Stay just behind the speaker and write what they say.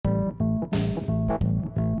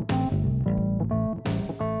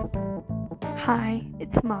Hi,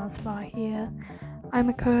 it's Marsva here. I'm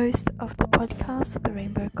a co-host of the podcast, The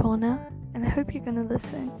Rainbow Corner, and I hope you're going to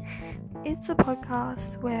listen. It's a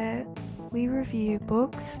podcast where we review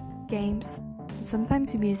books, games, and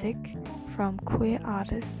sometimes music from queer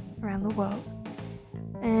artists around the world.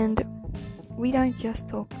 And we don't just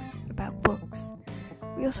talk about books.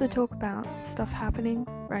 We also talk about stuff happening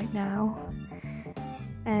right now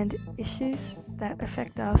and issues that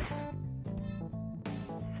affect us.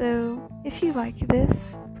 So, if you like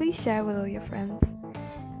this, please share with all your friends,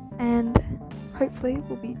 and hopefully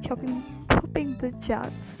we'll be topping the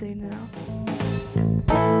charts soon enough.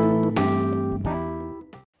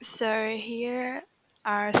 So here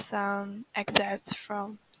are some excerpts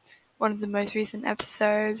from one of the most recent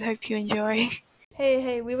episodes. Hope you enjoy.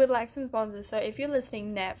 Hey, we would like some sponsors. So if you're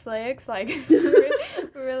listening, Netflix,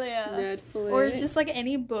 really, Netflix. or just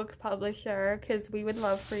any book publisher, because we would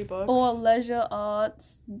love free books. Or leisure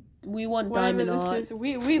arts. We want Whatever diamond art. Is,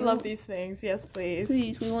 we love these things. Yes, please.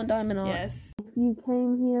 Please, we want diamond art. Yes. If you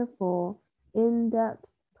came here for in-depth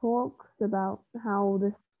talks about how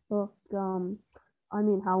this book,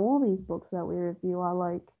 how all these books that we review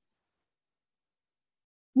are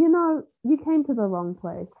you came to the wrong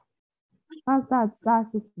place. That's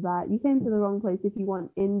just that. You came to the wrong place if you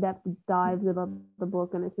want in-depth dives about the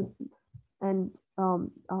book, and it's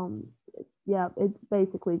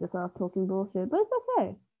basically just us talking bullshit, but it's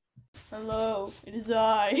okay. Hello, it is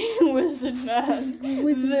I, Wizard Man.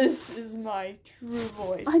 This is my true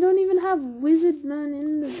voice. I don't even have Wizard Man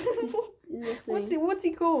in the thing. What's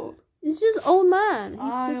he called? It's just old man.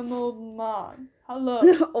 I am old man. Hello.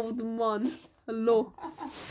 Old man. Hello.